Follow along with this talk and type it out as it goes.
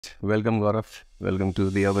Welcome, Gaurav. Welcome to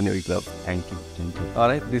the Urban Yogi Club. Thank you. Thank you. All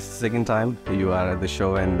right, this is the second time you are at the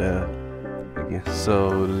show, and okay. So,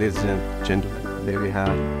 ladies and gentlemen, there we have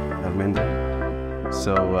Dharmendra.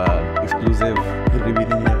 So, exclusive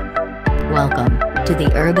revealing here. Welcome to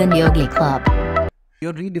the Urban Yogi Club.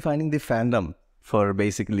 You're redefining the fandom for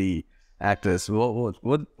basically actors.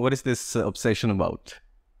 What is this obsession about?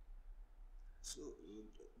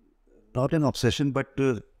 Not an obsession, but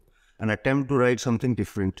an attempt to write something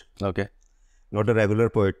different. Okay. Not a regular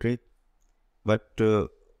poetry, but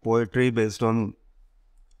poetry based on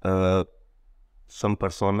some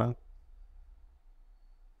persona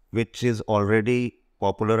which is already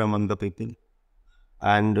popular among the people,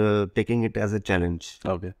 and taking it as a challenge.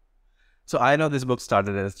 Okay. So I know this book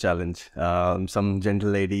started as a challenge. Some gentle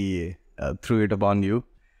lady threw it upon you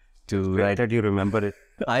to write. That you remember it.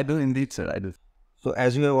 I do indeed, sir. I do. So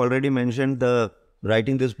as you have already mentioned, the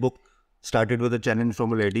writing this book started with a challenge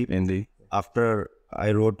from a lady. Indeed. After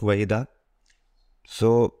I wrote Vahida.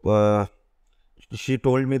 So she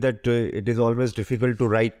told me that it is always difficult to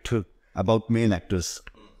write about male actors.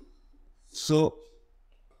 So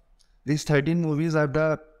these 13 movies are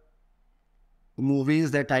the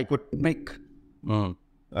movies that I could make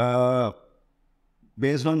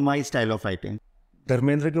based on my style of writing.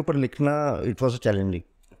 Dharmendra के ऊपर लिखना, it was challenging.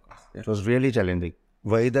 It was really challenging.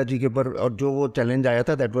 Waheeda जी के ऊपर और जो वो challenge आया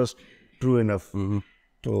था, that was true enough.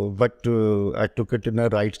 तो but I took it in a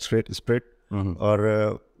right spirit.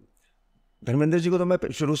 और धर्मेंद्र जी को तो मैं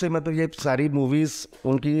शुरू से मतलब ये सारी मूवीज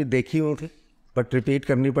उनकी देखी हुई थी, बट रिपीट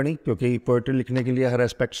करनी पड़ी क्योंकि पोएट्री लिखने के लिए हर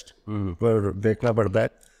एस्पेक्ट्स पर देखना पड़ता है.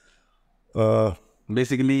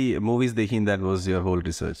 Basically, movies देखी, that was your whole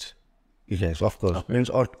research. Yes, of course. Means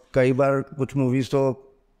और कई बार कुछ मूवीज तो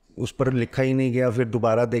उस पर लिखा ही नहीं गया, फिर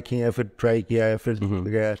दोबारा देखी है, फिर ट्राई किया है, फिर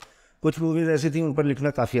गया. कुछ मूवीज ऐसी थी उन पर लिखना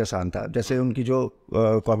काफ़ी आसान था. जैसे उनकी जो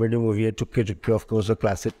कॉमेडी मूवी है Chupke Chupke, of course a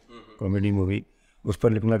classic comedy movie, उस पर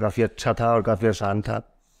लिखना काफ़ी अच्छा था और काफ़ी आसान था.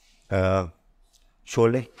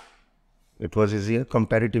 Sholay, it was easier,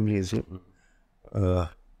 comparatively easier.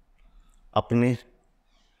 अपने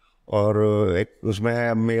और एक उसमें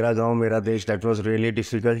है मेरा गांव मेरा देश, that was really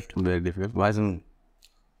difficult. Very difficult. Why isn't?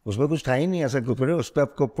 उसमें कुछ था ही नहीं ऐसा कुछ. उस पर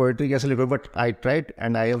आपको पोएट्री कैसे लिखो, but I tried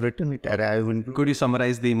and I have written it. Could you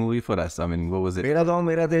summarize the movie for us? I mean, what was it? मेरा गांव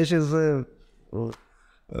मेरा देश is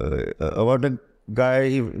about a guy.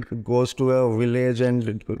 He goes to a village and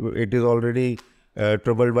it is already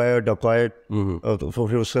troubled by a dacoit. तो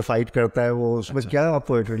फिर उससे fight करता है वो. उसमें क्या आप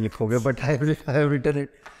पोएट्री लिखोगे, but I have written it.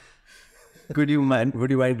 Would you mind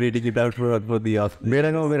reading it out for the author? मेरा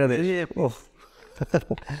गांव मेरा देश.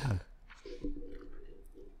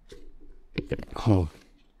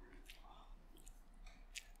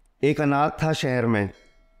 एक अनाथ था शहर में,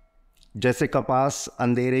 जैसे कपास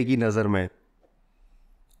अंधेरे की नजर में.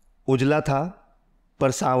 उजला था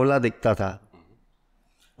पर सांवला दिखता था.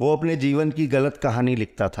 वो अपने जीवन की गलत कहानी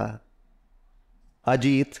लिखता था.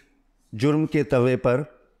 अजीत जुर्म के तवे पर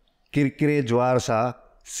किरकिरे ज्वार सा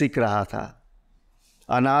सिक रहा था.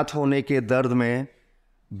 अनाथ होने के दर्द में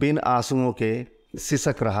बिन आंसुओं के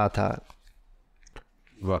सिसक रहा था.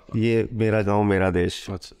 ये मेरा गांव मेरा देश.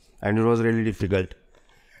 And it was really difficult.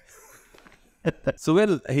 So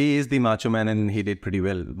well, he is the macho man and he did pretty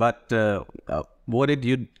well. But what did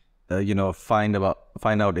you find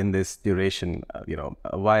out in this duration?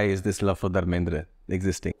 Why is this love for Dharmendra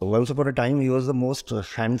existing? Once upon a time, he was the most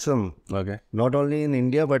handsome. Okay. Not only in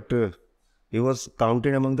India, but he was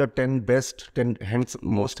counted among the 10 best, 10 handsome,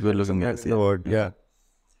 Most good-looking guys. the word. Yeah.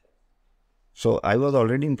 So I was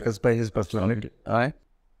already impressed by his personality. Alright.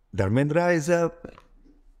 Dharmendra is a,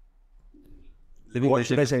 what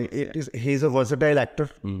should I say? He's a versatile actor.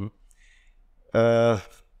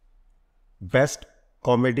 Best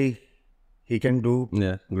comedy he can do.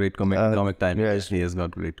 Yeah, great comic time. yes. He has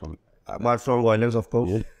got great comic. Apart from violence, of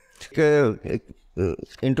course.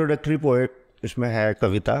 Introductory poet इसमें है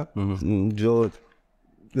कविता, जो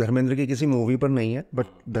धर्मेंद्र की किसी movie पर नहीं है, but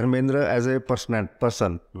Dharmendra as a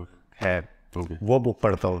person है. वो बुक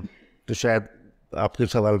पढ़ता हूँ तो शायद आपके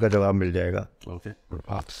सवाल का जवाब मिल जाएगा. Okay.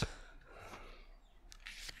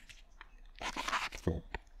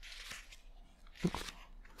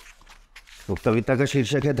 तो कविता का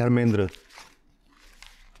शीर्षक है धर्मेंद्र.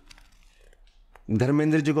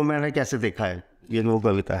 धर्मेंद्र जी को मैंने कैसे देखा है, ये वो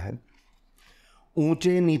कविता है.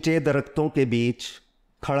 ऊंचे नीचे दरख्तों के बीच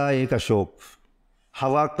खड़ा एक अशोक.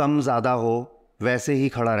 हवा कम ज़्यादा हो वैसे ही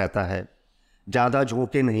खड़ा रहता है. ज़्यादा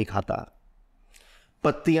झोंके नहीं खाता.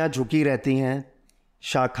 पत्तियां झुकी रहती हैं,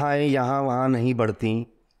 शाखाएं यहाँ वहाँ नहीं बढ़ती,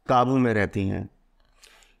 काबू में रहती हैं.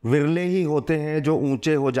 विरले ही होते हैं जो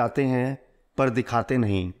ऊंचे हो जाते हैं पर दिखाते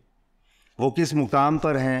नहीं. वो किस मुकाम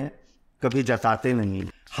पर हैं कभी जताते नहीं।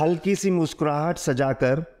 हल्की सी मुस्कुराहट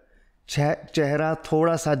सजाकर, चेहरा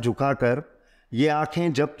थोड़ा सा झुकाकर, ये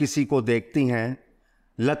आंखें जब किसी को देखती हैं,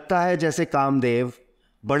 लगता है जैसे कामदेव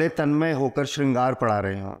बड़े तन्मय होकर श्रृंगार पढ़ा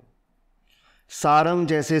रहे हों। सारंग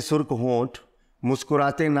जैसे सुर्ख होंठ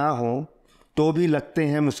मुस्कुराते ना हों तो भी लगते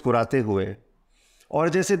हैं मुस्कुराते हुए, और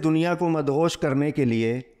जैसे दुनिया को मदहोश करने के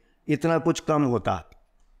लिए इतना कुछ कम होता।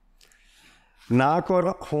 नाक और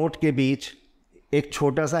होंठ के बीच एक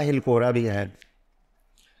छोटा सा हिलकोरा भी है।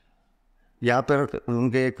 यहाँ पर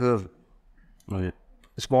उनके एक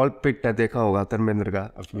स्मॉल पिट है, देखा होगा धर्मेंद्र का,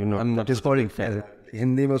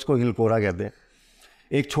 हिंदी में उसको हिलकोरा कहते हैं।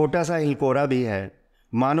 एक छोटा सा हिलकोरा भी है,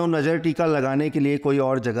 मानो नज़र टीका लगाने के लिए कोई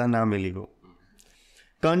और जगह ना मिली हो।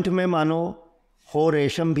 कंठ में मानो हो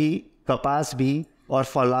रेशम भी, कपास भी और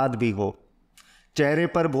फौलाद भी हो। चेहरे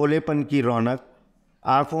पर भोलेपन की रौनक,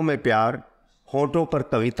 आंखों में प्यार, होठों पर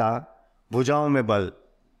कविता, भुजाओं में बल।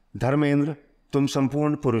 धर्मेंद्र, तुम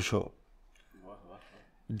संपूर्ण पुरुष हो।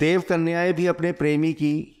 देव कन्याएं भी अपने प्रेमी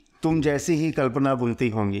की तुम जैसी ही कल्पना बुनती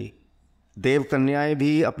होंगी। देव कन्याएं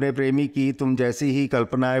भी अपने प्रेमी की तुम जैसी ही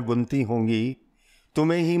कल्पनाएं बुनती होंगी।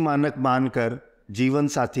 तुम्हें ही मानक मानकर जीवन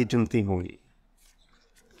साथी चुनती होंगी।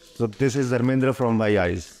 So this is Dharmendra from my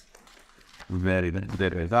eyes. Very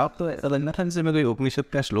nice. आप तो लगता से मैं कोई उपनिषद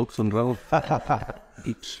का श्लोक सुन रहा हूँ.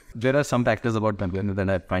 There are some factors about Dharmendra that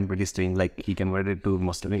I find pretty strange. Like he converted to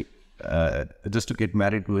Muslim just to get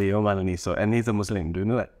married to a Yomalani. So and he's a Muslim. Do you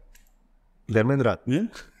know that? Dharmendra? Yeah.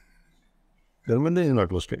 Dharmendra is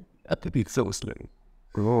not Muslim. I think he's a Muslim.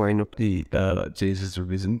 Oh, I know. He changed his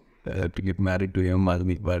religion to get married to a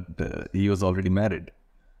Yomalani, but he was already married.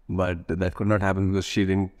 But that could not happen because she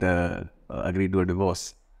didn't agree to a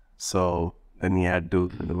divorce. So then he had to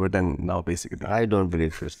convert, and now basically. I don't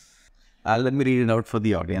believe this. Let me read it out for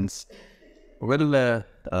the audience. Well,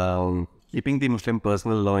 keeping the Muslim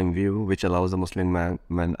personal law in view, which allows a Muslim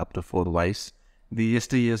man up to 4 wives, the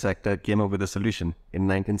Yesteryears Actor came up with a solution. In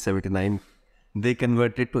 1979, they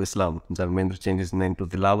converted to Islam. Dharmendra changed his name to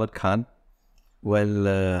Dilawar Khan.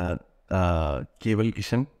 Well, Keval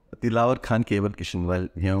Kishan. Dilawar Khan Keval Kishan. Well,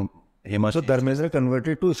 So Dharmendra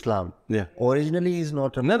converted to Islam. Yeah. Originally, he's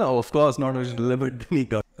not. No, of course not originally, but he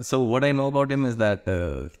got. So what I know about him is that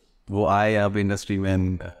वो आया अब industry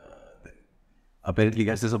में apparently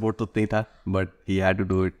घर से support तो नहीं था, but he had to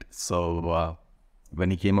do it. So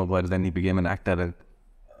when he came over, then he became an actor and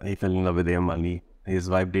he fell in love with Yamali. His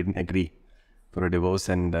wife didn't agree for a divorce,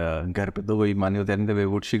 and घर पे तो वही मानी होती है, where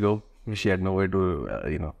would she go? She had nowhere to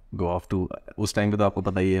go off to. उस time पे तो आपको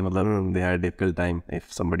पता ही है, मतलब they had a difficult time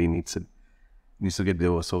if somebody needs to get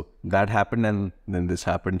divorced. So that happened, and then this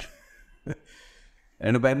happened.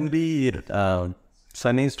 And apparently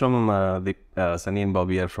Sunny is from Sunny and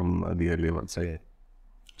Bobby are from the earlier ones. Right?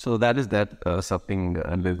 So that is that something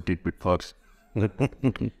a little bit for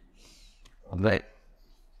right.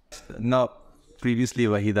 Now, previously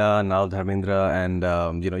Wahida, now Dharmendra,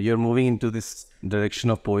 and you're moving into this direction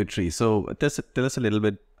of poetry. So tell us a little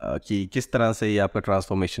bit कि किस तरह से ये आपका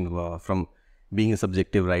transformation हुआ from being a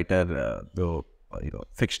subjective writer,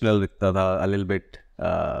 fictional लिखता था a little bit,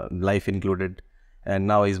 life included, and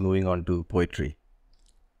now he's moving on to poetry.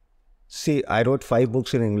 See, I wrote 5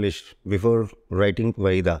 books in English before writing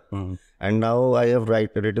Vaida. Mm-hmm. And now I have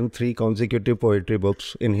written 3 consecutive poetry books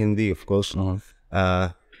in Hindi, of course.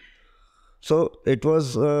 Mm-hmm. So it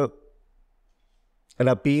was an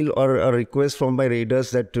appeal or a request from my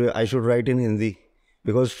readers that I should write in Hindi,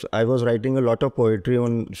 because I was writing a lot of poetry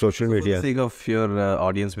on social media. For the sake of your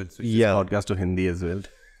audience, with this podcast to Hindi as well.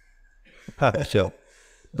 Sure.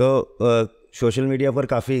 तो social media पर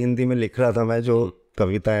काफ़ी हिंदी में लिख रहा था मैं जो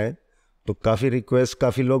कविताएं, तो काफ़ी रिक्वेस्ट,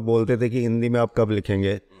 काफ़ी लोग बोलते थे कि हिंदी में आप कब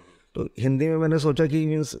लिखेंगे. तो हिंदी में मैंने सोचा कि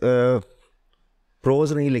मीन्स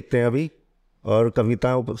प्रोज नहीं लिखते हैं अभी और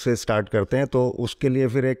कविताओं से स्टार्ट करते हैं. तो उसके लिए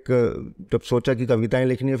फिर एक जब सोचा कि कविताएं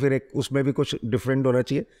लिखनी है, फिर एक उसमें भी कुछ डिफरेंट होना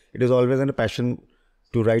चाहिए. It is always an passion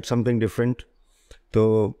to right something different. तो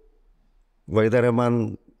Waheeda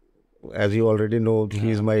Rehman, as you already know,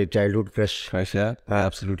 he is my childhood crush. Crush, yeah,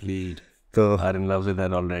 absolutely. तो are in love with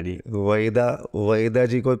that already. Waheeda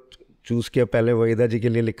जी को चूज़ किया, पहले वहीदा जी के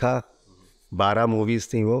लिए लिखा. 12 मूवीज़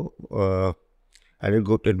थी वो, and it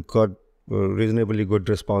got reasonably good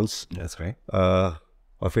response. That's right.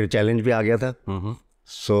 और फिर चैलेंज भी आ गया था. Mm-hmm.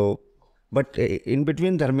 So, but in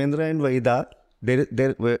between Dharmendra and Vahida, there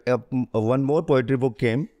one more poetry book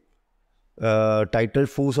came, titled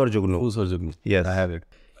Foos or Jugnu. Foos or Jugnu. Yes, I have it.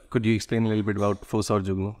 Could you explain a little bit about Foos or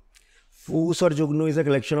Jugnu? Foos or Jugnu is a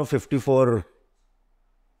collection of 54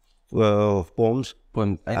 poems.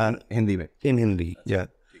 And Hindi में. In Hindi, yeah.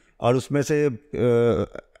 और उसमें से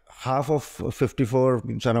half of 54,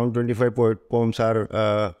 it's around 25 poems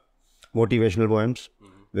are motivational poems.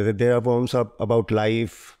 There are poems about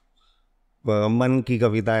life. मन की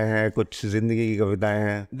कविताएं हैं, कुछ जिंदगी की कविताएं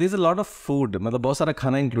हैं. There's a lot of food. मतलब बहुत सारा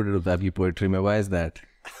खाना included होता है आपकी poetry में. Why is that?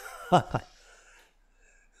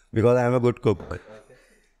 Because I am a good cook.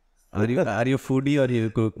 Are you a foodie or you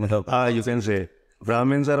cook? मतलब You can say.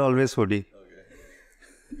 Brahmins are always foodie.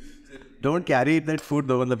 Don't carry that food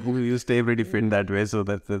though. मतलब you stay pretty fit that way, so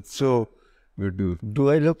that's So, good too. do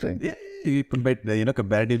I look like? Yeah, but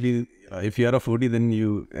comparatively, if you are a foodie, then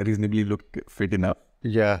you reasonably look fit enough.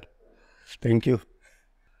 Yeah. Thank you.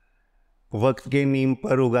 वक्त के नीम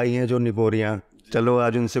पर उगाई हैं जो निपोरियां, चलो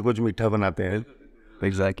आज उनसे कुछ मीठा बनाते हैं.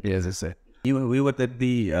 Exactly as I said. We were at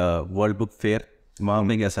the World Book Fair. वहाँ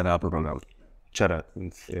में कैसा रहा आपका प्रोग्राम? चरा.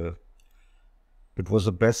 It was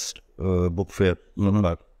the best book fair.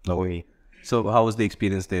 So how was the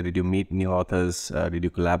experience there? Did you meet new authors? Did you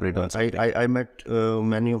collaborate on something? I met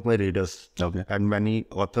many of my readers. Okay. And many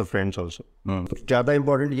author friends also. ज़्यादा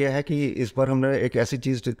important ये है कि इस बार हमने एक ऐसी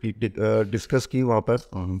चीज़ discuss की वहाँ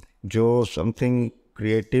पर जो समथिंग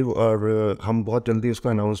क्रिएटिव, और हम बहुत जल्दी उसको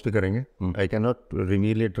अनाउंस भी करेंगे. I can not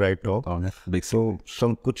reveal it right now.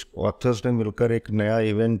 सो कुछ ऑथर्स ने मिलकर एक नया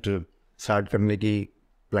इवेंट स्टार्ट करने की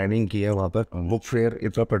प्लानिंग की है वहाँ पर. बुक फेयर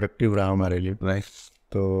इतना प्रोडक्टिव रहा हमारे लिए. Right.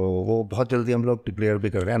 तो वो बहुत जल्दी हम लोग डिक्लेयर भी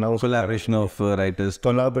कर रहे हैं. Announce Collaboration of writers.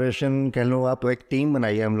 Collaboration कह लो आप. एक टीम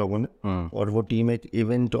बनाई है हम लोगों ने, और वो टीम एक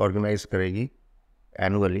इवेंट ऑर्गेनाइज करेगी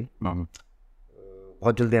एनुअली.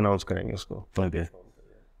 बहुत जल्दी अनाउंस करेंगे उसको. Okay.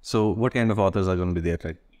 So what kind of authors are going to be there?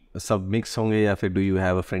 Right? सब मिक्स होंगे या फिर do you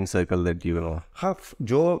have a friend circle that you know? हाँ,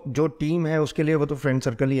 जो टीम है उसके लिए वो तो फ्रेंड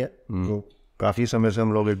सर्कल ही है. तो काफ़ी समय से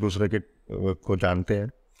हम लोग एक दूसरे के को जानते हैं,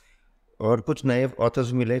 और कुछ नए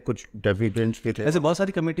ऑथर्स मिले, कुछ डेब्यूटेंट्स भी थे. ऐसे बहुत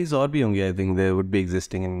सारी कमिटीज और भी होंगी. I think there would be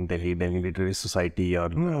existing in Delhi literary society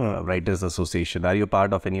और writers association. Are you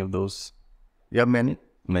part of any of those? या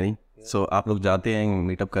मैनी. सो आप लोग जाते हैं,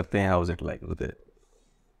 मीटअप करते हैं? How is it like with it?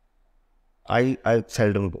 I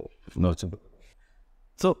seldom go. No.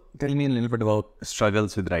 So tell me a little bit about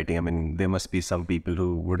struggles with writing. I mean, there must be some people who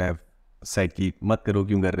would have said कि मत करो,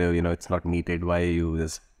 क्यों कर रहे हो? You know, it's not needed. Why are you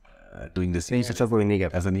just doing this? नहीं, ऐसा कोई नहीं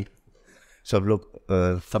कहता. ऐसा नहीं. सब लोग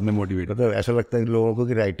सब में मोटिवेट. मतलब ऐसा लगता है लोगों को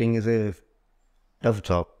कि writing is a tough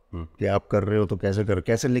job. कि आप कर रहे हो तो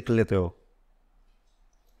कैसे लिख लेते हो.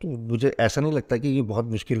 तो मुझे ऐसा नहीं लगता कि ये बहुत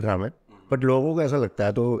मुश्किल काम है, बट लोगों को ऐसा लगता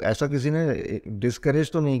है. तो ऐसा किसी ने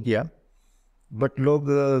डिस्करेज तो नहीं किया, बट लोग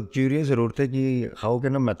क्यूरियस ज़रूर थे कि how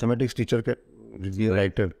can a mathematics teacher के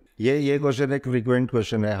राइटर. ये क्वेश्चन एक फ्रीक्वेंट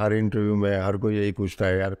क्वेश्चन है हर इंटरव्यू में. हर कोई यही पूछता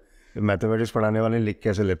है, यार मैथमेटिक्स पढ़ाने वाले लिख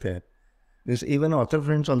कैसे लेते हैं. This even author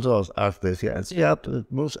friends also ask this. यार आप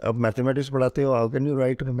अब मैथमेटिक्स पढ़ाते हो, how can you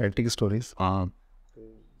right romantic stories?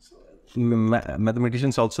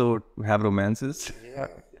 Mathematicians also have romances. Yeah.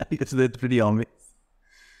 It's pretty obvious.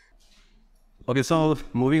 Okay, so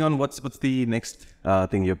moving on, what's the next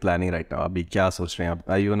thing you're planning right now? अभी क्या सोच रहे हैं आप?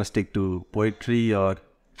 Are you gonna stick to poetry or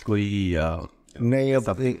कोई नहीं, अब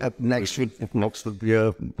next will be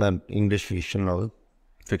an English fiction novel.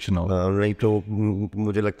 Fiction novel. नहीं तो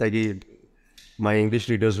मुझे लगता है कि my English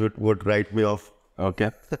readers would write me off.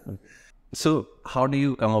 Okay. So how do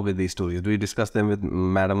you come up with these stories? Do you discuss them with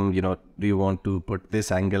madam? You know, do you want to put this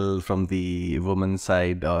angle from the woman's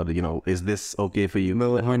side, or you know, is this okay for you? No,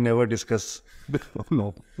 we never discuss. No,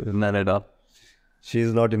 none at all. She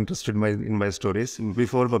is not interested in my stories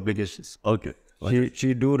before publications. Okay.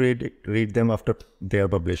 She do read them after they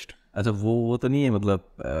are published. अच्छा, वो तो नहीं है,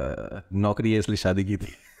 मतलब नौकरी है इसलिए शादी की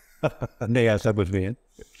थी? नहीं, ऐसा कुछ नहीं है.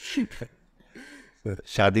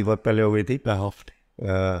 शादी बहुत पहले हो गई थी.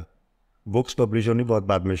 बुक्स पब्लिश होनी बहुत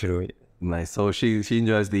बाद में शुरू हुई. Nice. So she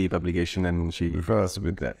enjoys the publication and she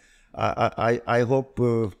with that. I hope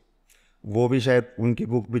वो भी शायद उनकी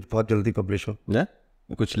बुक भी बहुत जल्दी पब्लिश हो. Yeah.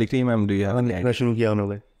 कुछ लिख रही है ma'am? Do you have any idea? शुरू किया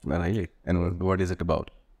उन्होंने. Really? And what is it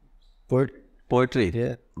about? Poetry.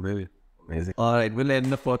 Yeah. Really amazing. All right, we'll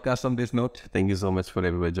end the podcast on this note. Thank you so much for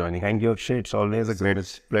everybody joining. Thank you, Akshay. It's always a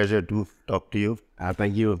great pleasure to talk to you.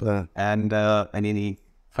 Thank you. And any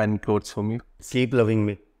final quotes from you? Keep loving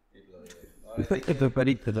me.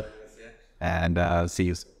 And see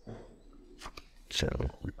you soon. So.